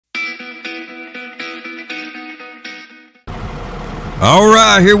All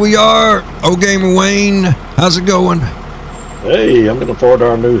right, here we are. Oh, Gamer Wayne, how's it going? Hey, I'm looking forward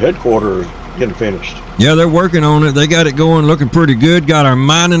to our new headquarters getting finished. Yeah, they're working on it. They got it going, looking pretty good. Got our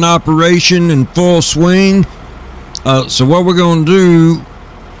mining operation in full swing. So what we're going to do,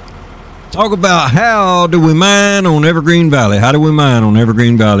 talk about how do we mine on Evergreen Valley. How do we mine on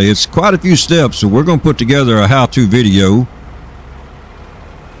Evergreen Valley? It's quite a few steps, so we're going to put together a how-to video.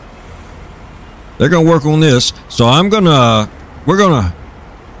 They're going to work on this. So we're going to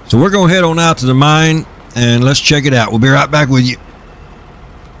head on out to the mine and let's check it out. We'll be right back with you.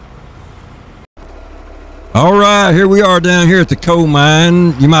 All right, here we are down here at the coal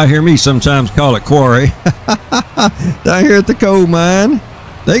mine. You might hear me sometimes call it quarry. Down here at the coal mine,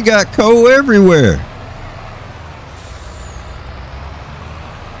 they got coal everywhere.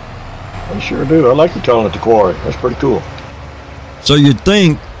 I sure do. I like to call it the quarry. That's pretty cool. So you'd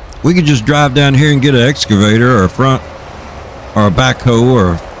think we could just drive down here and get an excavator or a backhoe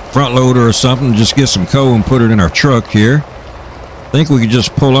or a front loader or something, just get some coal and put it in our truck here. Think we could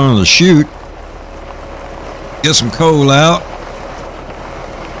just pull on the chute, get some coal out.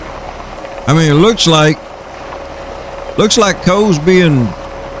 I mean, it looks like coal's being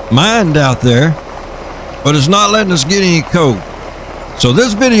mined out there, but it's not letting us get any coal. So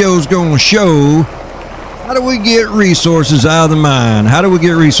this video is going to show how do we get resources out of the mine? How do we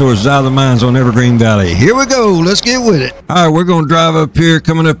get resources out of the mines on Evergreen Valley? Here we go. Let's get with it. All right, we're going to drive up here,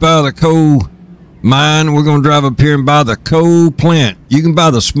 coming up out of the coal mine. We're going to drive up here and buy the coal plant. You can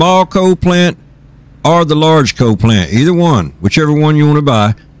buy the small coal plant or the large coal plant, either one, whichever one you want to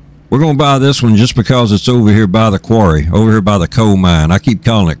buy. We're going to buy this one just because it's over here by the quarry, over here by the coal mine. I keep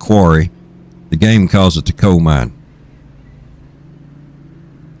calling it quarry. The game calls it the coal mine.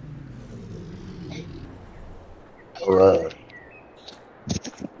 All right.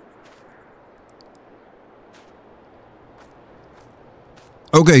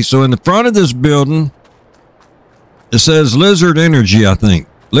 Okay, so in the front of this building, it says Lizard Energy, I think.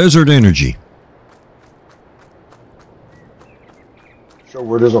 Lizard Energy. Show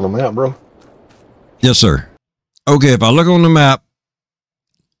where it is on the map, bro. Yes, sir. Okay, if I look on the map,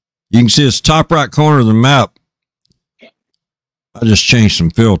 you can see it's top right corner of the map. I just changed some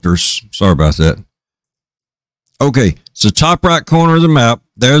filters. Sorry about that. Okay, so top right corner of the map,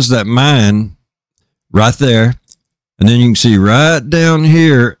 there's that mine right there. And then you can see right down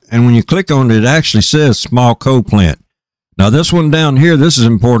here, and when you click on it, it actually says small coal plant. Now this one down here, this is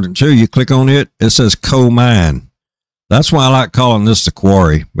important too. You click on it, it says coal mine. That's why I like calling this the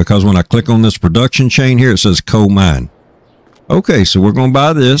quarry, because when I click on this production chain here, it says coal mine. Okay, so we're going to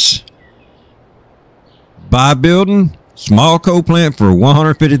buy this. Buy building, small coal plant for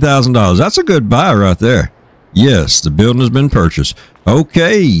 $150,000. That's a good buy right there. Yes, the building has been purchased.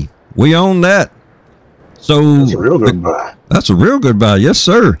 Okay, we own that. So that's a real good buy. That's a real good buy. Yes,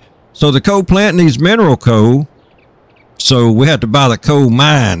 sir. So the coal plant needs mineral coal. So we have to buy the coal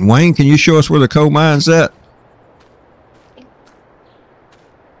mine. Wayne, can you show us where the coal mine's at?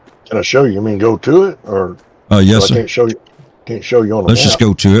 Can I show you? I mean, go to it, or yes, sir. I can't show you. Can't show you on the Let's map. just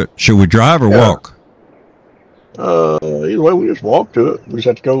go to it. Should we drive or walk? Either way, we just walk to it. We just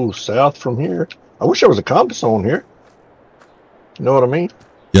have to go south from here. I wish there was a compass on here. You know what I mean?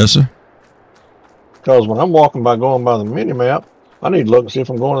 Yes, sir. Because when I'm walking by going by the mini map, I need to look and see if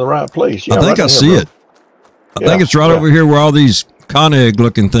I'm going to the right place. Yeah, I think right I see bro. it. I think it's right over here where all these con egg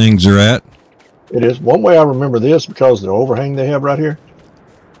looking things are at. It is. One way I remember this, because of the overhang they have right here.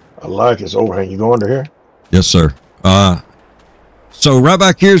 I like this overhang. You go under here? Yes, sir. So right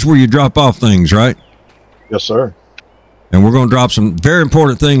back here's where you drop off things, right? Yes, sir. And we're going to drop some very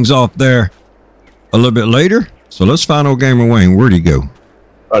important things off there a little bit later. So let's find old Gamer Wayne. Where'd he go?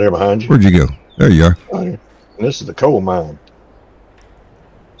 Right here behind you. Where'd you go? There you are. Right here. And this is the coal mine.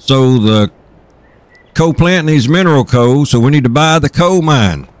 So the coal plant needs mineral coal, so we need to buy the coal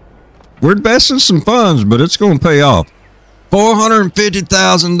mine. We're investing some funds, but it's going to pay off.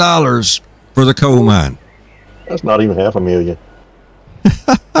 $450,000 for the coal mine. That's not even $500,000.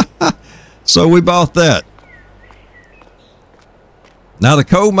 So we bought that. Now the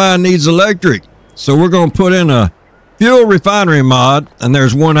coal mine needs electric, so we're going to put in a fuel refinery mod, and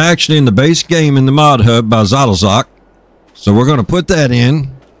there's one actually in the base game in the mod hub by Zottlezok. So we're going to put that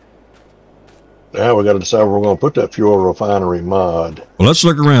in. Now we got to decide where we're going to put that fuel refinery mod. Well, let's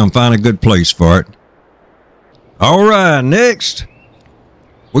look around, find a good place for it. All right, next,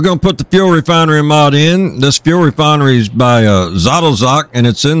 we're going to put the fuel refinery mod in. This fuel refinery is by Zottlezok, and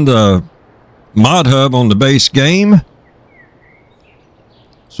it's in the mod hub on the base game.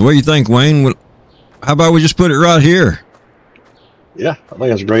 So what do you think, Wayne? How about we just put it right here? Yeah, I think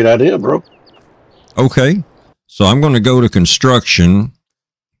that's a great idea, bro. Okay. So I'm going to go to construction.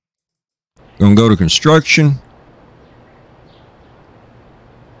 Going to go to construction.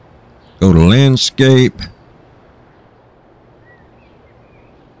 Go to landscape.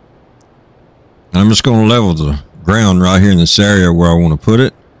 I'm just going to level the ground right here in this area where I want to put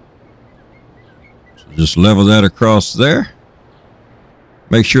it. So just level that across there.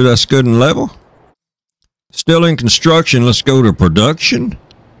 Make sure that's good and level. Still in construction. Let's go to production.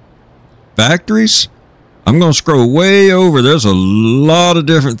 Factories. I'm going to scroll way over. There's a lot of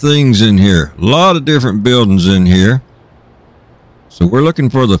different things in here. A lot of different buildings in here. So we're looking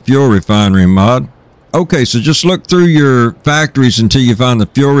for the fuel refinery mod. Okay, so just look through your factories until you find the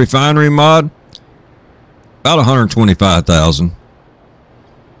fuel refinery mod. About 125,000.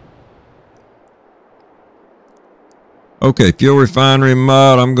 Okay, fuel refinery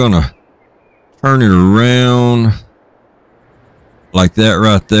mod. I'm going to turn it around like that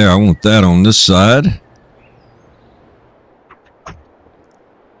right there. I want that on this side.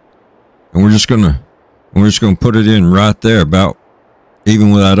 And we're just gonna put it in right there, about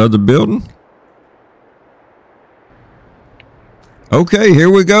even with that other building. Okay, here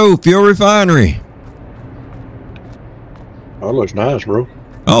we go. Fuel refinery. Oh, that looks nice, bro.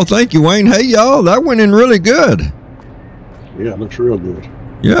 Oh, thank you, Wayne. Hey, y'all, that went in really good. Yeah, it looks real good.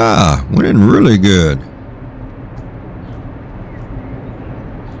 Yeah, went in really good.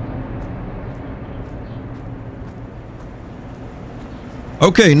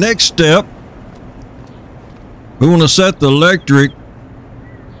 Okay, next step. We want to set the electric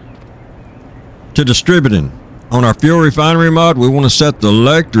to distributing. On our fuel refinery mod, we want to set the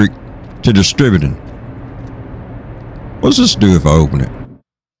electric to distributing. What's this do if I open it?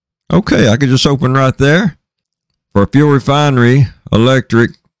 Okay, I could just open right there. For a fuel refinery,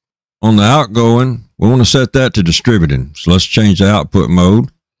 electric, on the outgoing, we want to set that to distributing. So let's change the output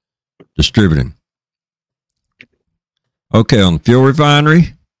mode. Distributing. Okay, on the fuel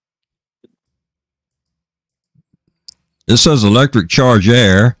refinery, it says electric charge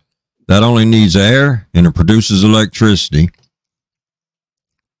air. That only needs air and it produces electricity.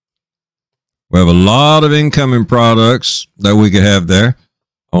 We have a lot of incoming products that we could have there.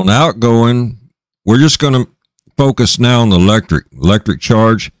 On outgoing, we're just going to focus now on the electric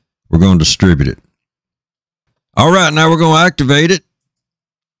charge. We're going to distribute it. All right, now we're going to activate it.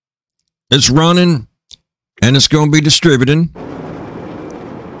 It's running and it's going to be distributing.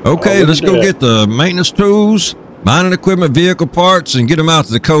 Okay, let's go get the maintenance tools, mining equipment, vehicle parts, and get them out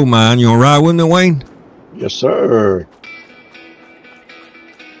to the coal mine. You want to ride with me, Wayne? Yes, sir.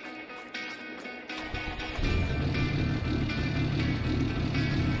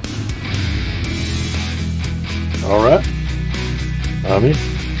 All right. I'm in.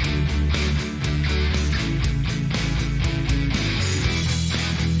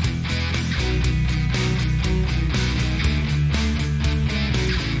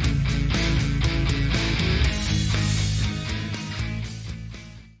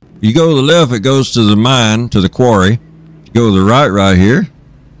 You go to the left, it goes to the mine, to the quarry. You go to the right here.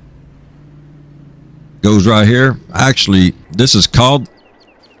 Goes right here. Actually, this is called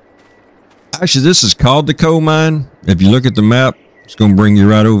the coal mine. If you look at the map, it's going to bring you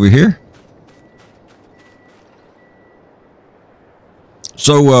right over here.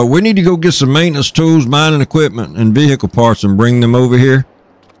 So we need to go get some maintenance tools, mining equipment, and vehicle parts and bring them over here.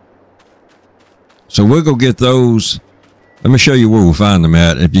 So we'll go get those. Let me show you where we'll find them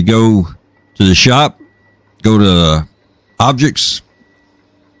at. If you go to the shop, go to objects,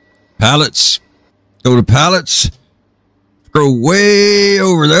 pallets, go to pallets, scroll way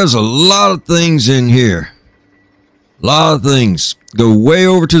over. There's a lot of things in here. A lot of things. Go way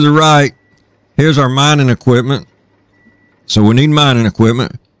over to the right. Here's our mining equipment. So we need mining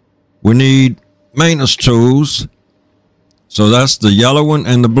equipment. We need maintenance tools. So that's the yellow one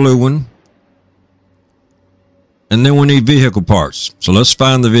and the blue one. And then we need vehicle parts. So let's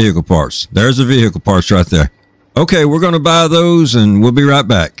find the vehicle parts. There's the vehicle parts right there. Okay, we're going to buy those and we'll be right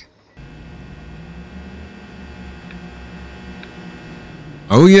back.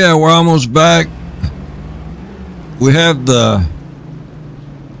 Oh yeah, we're almost back. We have the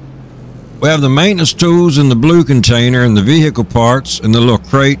maintenance tools in the blue container and the vehicle parts in the little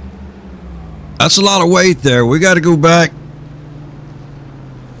crate. That's a lot of weight there. We got to go back.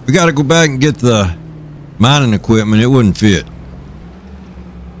 We got to go back and get the mining equipment. It wouldn't fit.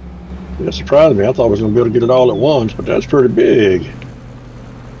 That surprised me. I thought I was going to be able to get it all at once, but that's pretty big.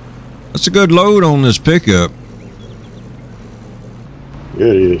 That's a good load on this pickup. Yeah,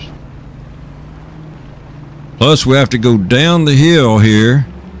 it is. Plus, we have to go down the hill here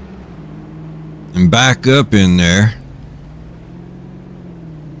and back up in there.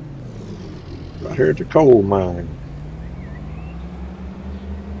 Right here at the coal mine.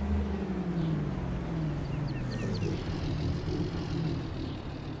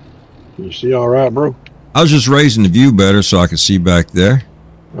 Can you see all right, bro? I was just raising the view better so I could see back there.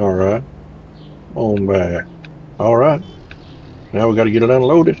 All right. On back. All right. Now we got to get it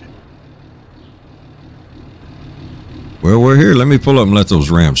unloaded. Well, we're here. Let me pull up and let those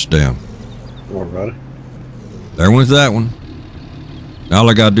ramps down. All right. There went that one. Now all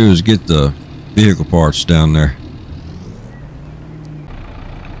I got to do is get the vehicle parts down there.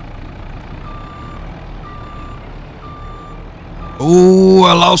 Oh,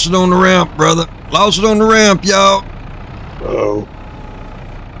 I lost it on the ramp, brother. Lost it on the ramp, y'all. Uh-oh.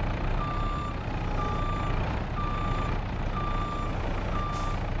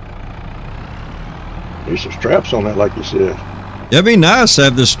 There's some straps on that, like you said. Yeah, it'd be nice to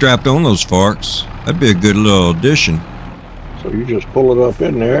have this strapped on those forks. That'd be a good little addition. So you just pull it up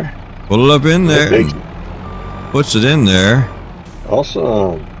in there. Pull it up in there. And puts it in there.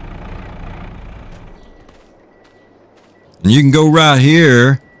 Awesome. And you can go right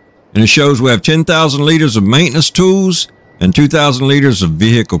here, and it shows we have 10,000 liters of maintenance tools and 2,000 liters of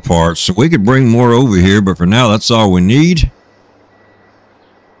vehicle parts. So we could bring more over here, but for now, that's all we need.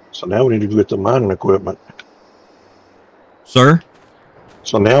 So now we need to go get the mining equipment. Sir?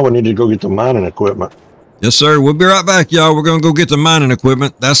 So now we need to go get the mining equipment. Yes, sir. We'll be right back, y'all. We're going to go get the mining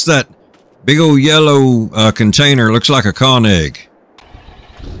equipment. That's that big old yellow container. Looks like a con egg.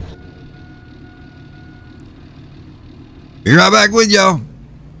 Be right back with y'all.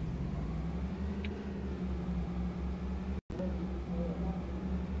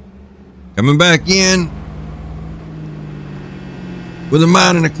 Coming back in with the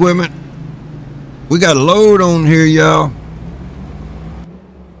mining equipment. We got a load on here, y'all.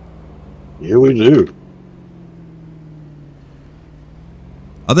 Yeah, we do.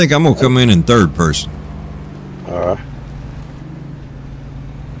 I think I'm going to come in third person. All right.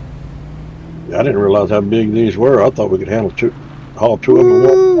 I didn't realize how big these were. I thought we could haul two of them at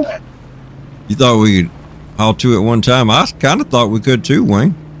one time. You thought we could haul two at one time? I kind of thought we could too,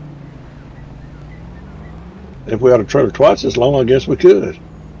 Wayne. If we had a trailer twice as long, I guess we could.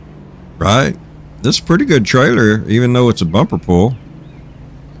 Right. This is a pretty good trailer, even though it's a bumper pull.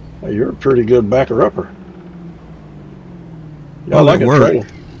 Hey, you're a pretty good backer-upper. Yeah, Well, I like it a worked. trailer.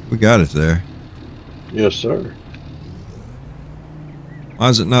 We got it there. Yes, sir. Why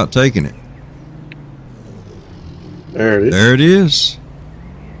is it not taking it? There it is. There it is.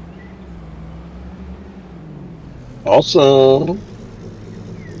 Awesome.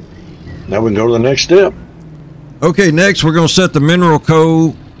 Now we can go to the next step. Okay, next we're going to set the mineral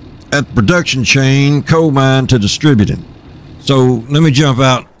code at the production chain coal mine to distributing. So let me jump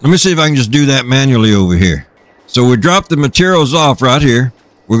out. Let me see if I can just do that manually over here. So we drop the materials off right here.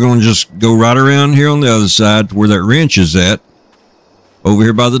 We're going to just go right around here on the other side where that wrench is at. Over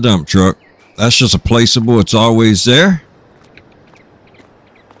here by the dump truck. That's just a placeable. It's always there.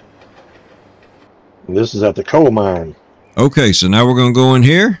 And this is at the coal mine. Okay, so now we're going to go in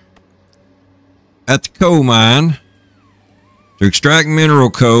here at the coal mine to extract mineral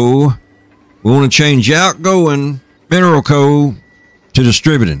coal. We want to change outgoing mineral coal to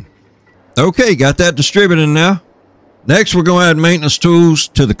distributing. Okay, got that distributing now. Next, we're going to add maintenance tools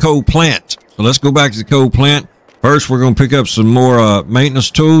to the coal plant. So let's go back to the coal plant. First, we're going to pick up some more maintenance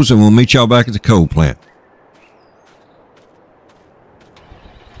tools, and we'll meet y'all back at the coal plant.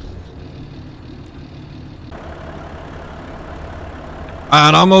 All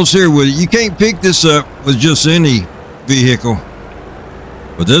right, almost here with it. You can't pick this up with just any vehicle.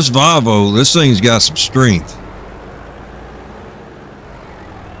 But this Volvo, this thing's got some strength.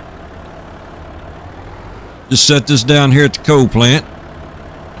 Just set this down here at the coal plant.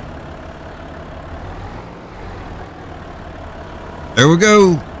 There we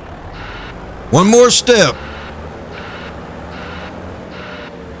go. One more step.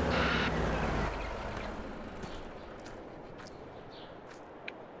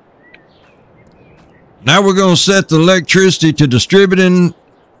 Now we're going to set the electricity to distributing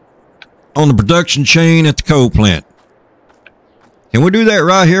on the production chain at the coal plant. Can we do that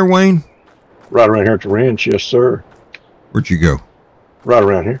right here, Wayne? Right around here at the wrench, yes, sir. Where'd you go? Right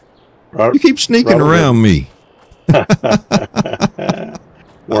around here. Right, You keep sneaking right around me.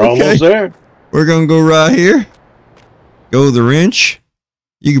 We're almost there. We're going to go right here. Go to the wrench.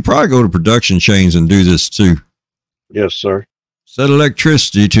 You could probably go to production chains and do this too. Yes, sir. Set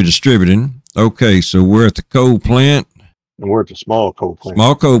electricity to distributing. Okay, so we're at the coal plant. And we're at the small coal plant.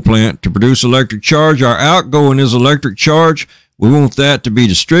 Small coal plant to produce electric charge. Our outgoing is electric charge. We want that to be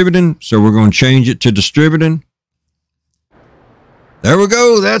distributing, so we're going to change it to distributing. There we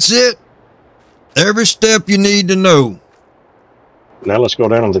go. That's it. Every step you need to know. Now let's go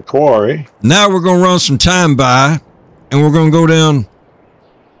down to the quarry. Now we're going to run some time by, and we're going to go down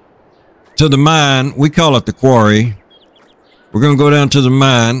to the mine. We call it the quarry. We're going to go down to the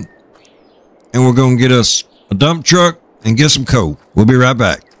mine, and we're going to get us a dump truck and get some coal. We'll be right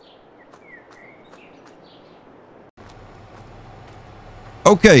back.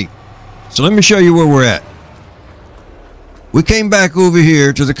 Okay, so let me show you where we're at. We came back over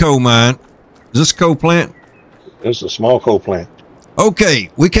here to the coal mine. Is this a coal plant? This is a small coal plant. Okay,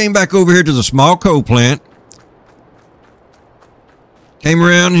 we came back over here to the small coal plant. Came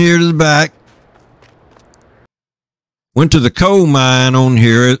around here to the back. Went to the coal mine on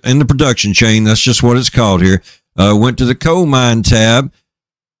here in the production chain. That's just what it's called here. Went to the coal mine tab.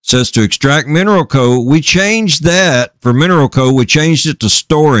 Says to extract mineral coal. We changed that for mineral coal. We changed it to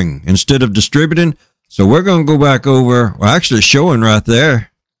storing instead of distributing. So we're going to go back over. Well, actually, it's showing right there.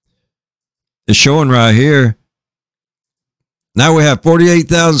 It's showing right here. Now we have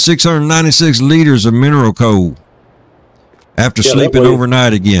 48,696 liters of mineral coal after sleeping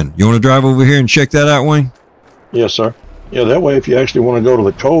overnight again. You want to drive over here and check that out, Wayne? Yes, sir. Yeah, that way if you actually want to go to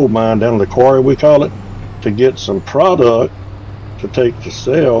the coal mine down to the quarry, we call it, to get some product to take to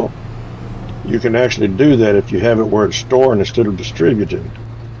sell, you can actually do that if you have it where it's stored instead of distributed.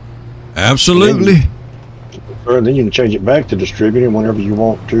 Absolutely. And then you can change it back to distributing whenever you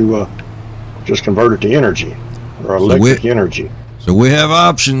want to just convert it to energy or electric energy. So we have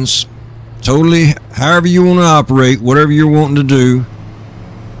options. Totally, however you want to operate, whatever you're wanting to do,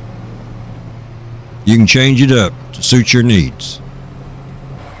 you can change it up to suit your needs.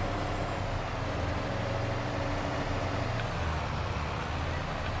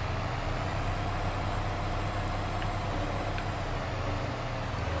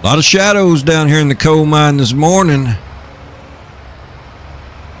 A lot of shadows down here in the coal mine this morning.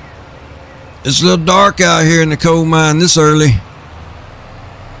 It's a little dark out here in the coal mine this early.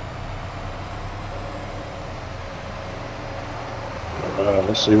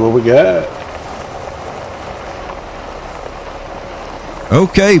 Let's see what we got.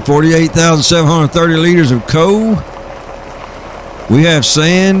 Okay, 48,730 liters of coal. We have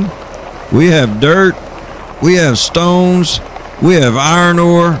sand. We have dirt. We have stones. We have iron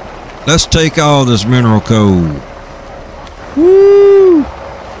ore. Let's take all this mineral coal. Woo!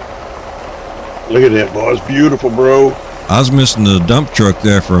 Look at that, boy. It's beautiful, bro. I was missing the dump truck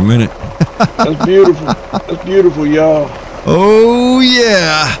there for a minute. That's beautiful. That's beautiful, y'all. Oh,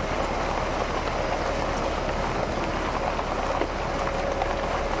 yeah.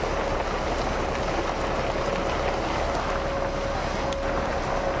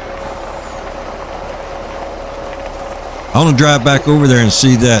 I want to drive back over there and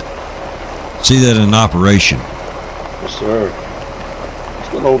see that in operation. Yes, sir.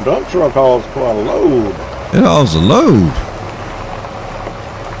 This little old dump truck hauls quite a load. It hauls a load.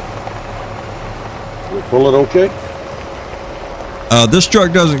 We pull it okay? This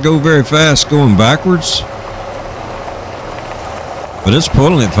truck doesn't go very fast going backwards, but it's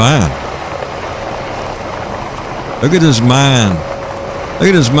pulling it fine. Look at this mine. Look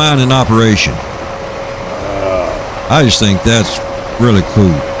at this mine in operation. I just think that's really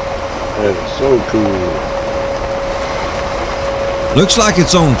cool. That is so cool. Looks like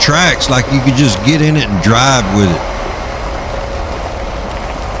it's on tracks, like you could just get in it and drive with it.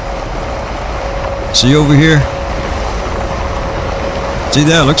 See over here? See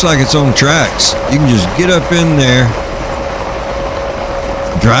that? Looks like it's on tracks. You can just get up in there,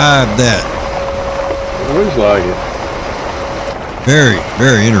 drive that. It looks like it. Very,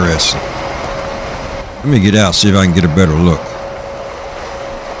 very interesting. Let me get out, see if I can get a better look.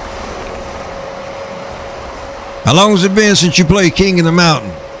 How long has it been since you played King of the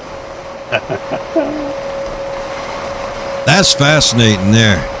Mountain? That's fascinating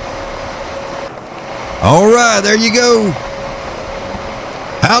there. All right, there you go.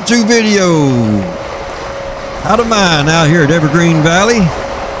 How-to video. How to mine out here at Evergreen Valley.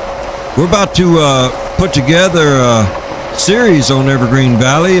 We're about to put together a series on Evergreen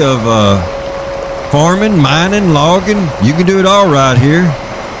Valley of farming, mining, logging. You can do it all right here.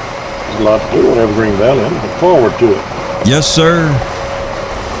 There's a lot to do in Evergreen Valley. I'm looking forward to it. Yes, sir.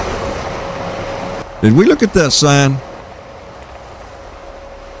 Did we look at that sign?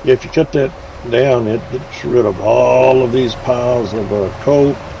 Yeah, if you cut that down, it gets rid of all of these piles of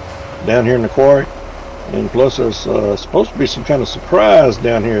coal down here in the quarry. And plus, there's supposed to be some kind of surprise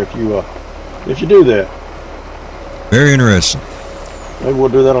down here if you do that. Very interesting. Maybe we'll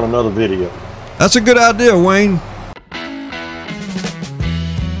do that on another video. That's a good idea, Wayne.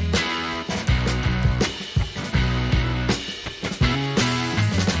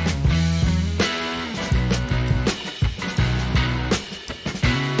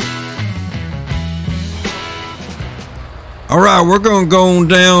 All right, we're going to go on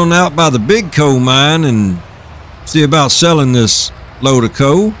down out by the big coal mine and see about selling this load of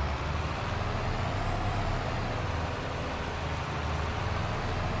coal.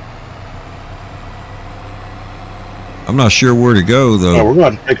 I'm not sure where to go, though. No, we're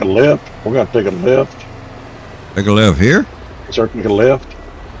going to take a left. We're going to take a left. Take a left here? Sir, take a left.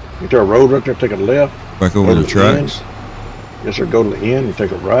 You take a road right there, take a left. Back over the tracks? Yes, sir. Go to the end and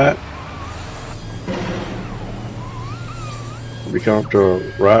take a right. We come up to a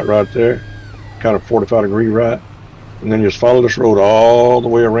right there. Kind of 45-degree right. And then just follow this road all the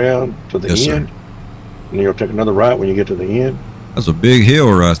way around to the end. Sir. And then you'll take another right when you get to the end. That's a big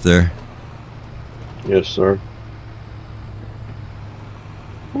hill right there. Yes, sir.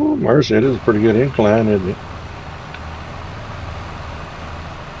 Oh, mercy, it is a pretty good incline, isn't it?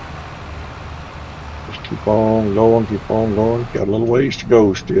 Just keep on going, keep on going. Got a little ways to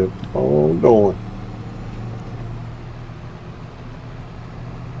go still. Keep on going.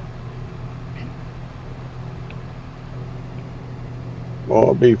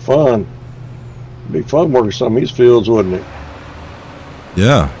 Oh, it'd be fun. It'd be fun working some of these fields, wouldn't it?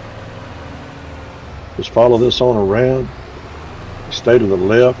 Yeah. Just follow this on around. Stay to the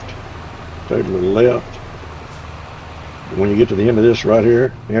left. Stay to the left. And when you get to the end of this right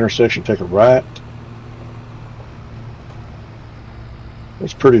here, the intersection, take a right.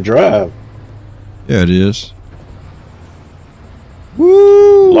 It's pretty drive. Yeah, it is.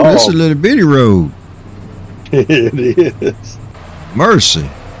 Woo! Long. That's a little bitty road. It is. Mercy.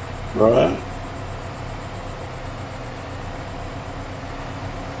 Right.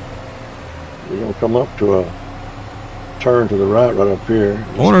 We're going to come up to a turn to the right up here.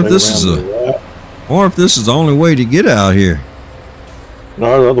 I wonder if this is the only way to get out here. No,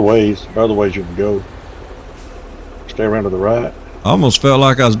 there are other ways. There are other ways you can go. Stay around to the right. I almost felt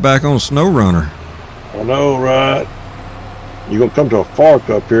like I was back on Snow Runner. I know, right? You're going to come to a fork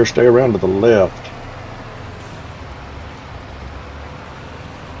up here. Stay around to the left.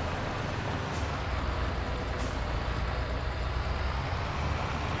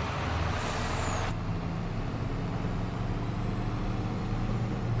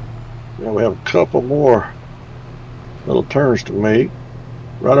 Now we have a couple more little turns to make.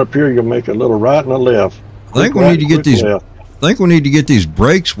 Right up here, you'll make a little right and a left. I think we need to get these. I think we need to get these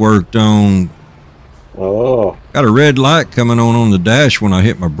brakes worked on. Oh. Got a red light coming on the dash when I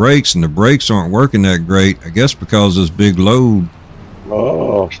hit my brakes, and the brakes aren't working that great. I guess because of this big load.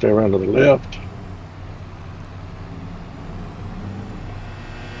 Oh, stay around to the left.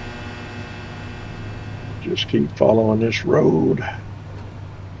 Just keep following this road.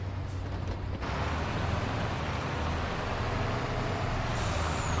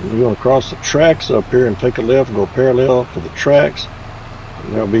 You're going to cross the tracks up here and take a left and go parallel to the tracks.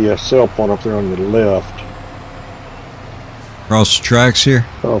 And there'll be a cell point up there on the left. Cross the tracks here?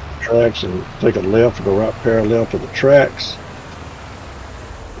 Cross the tracks and take a left and go right parallel to the tracks.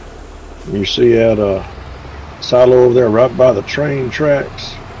 And you see that silo over there right by the train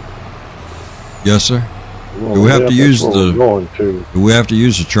tracks? Yes, sir. Do we have to use do we have to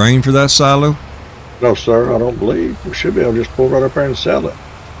use the train for that silo? No, sir, I don't believe. We should be able to just pull right up there and sell it.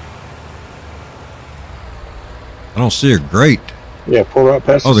 I don't see a grate. Yeah, pull right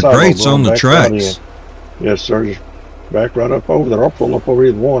past the silo. Oh, the grate's on the tracks. Yes, sir. Just back right up over there. I'll pull up over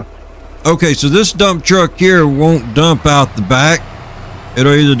either one. Okay, so this dump truck here won't dump out the back.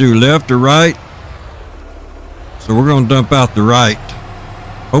 It'll either do left or right. So we're going to dump out the right.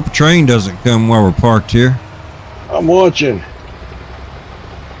 Hope a train doesn't come while we're parked here. I'm watching.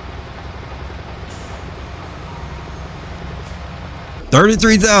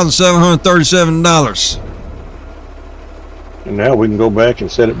 $33,737. And now we can go back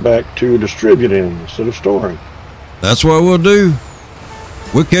and set it back to distributing instead of storing. That's what we'll do.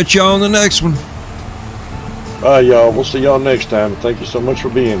 We'll catch y'all on the next one. Bye, y'all. We'll see y'all next time. Thank you so much for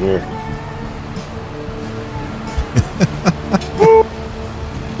being here.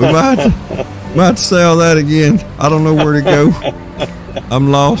 We might have to say all that again. I don't know where to go.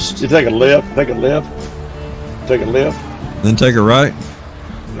 I'm lost. You take a left, take a left, take a left. Then take a right.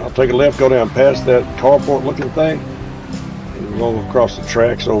 I'll take a left, go down past that carport looking thing. And we'll go across the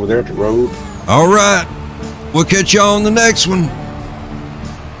tracks over there at the road. All right. We'll catch y'all on the next one.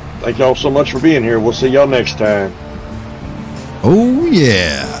 Thank y'all so much for being here. We'll see y'all next time. Oh,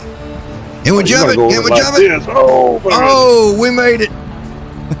 yeah. Can we jump it? Can we jump it? Oh, we made it.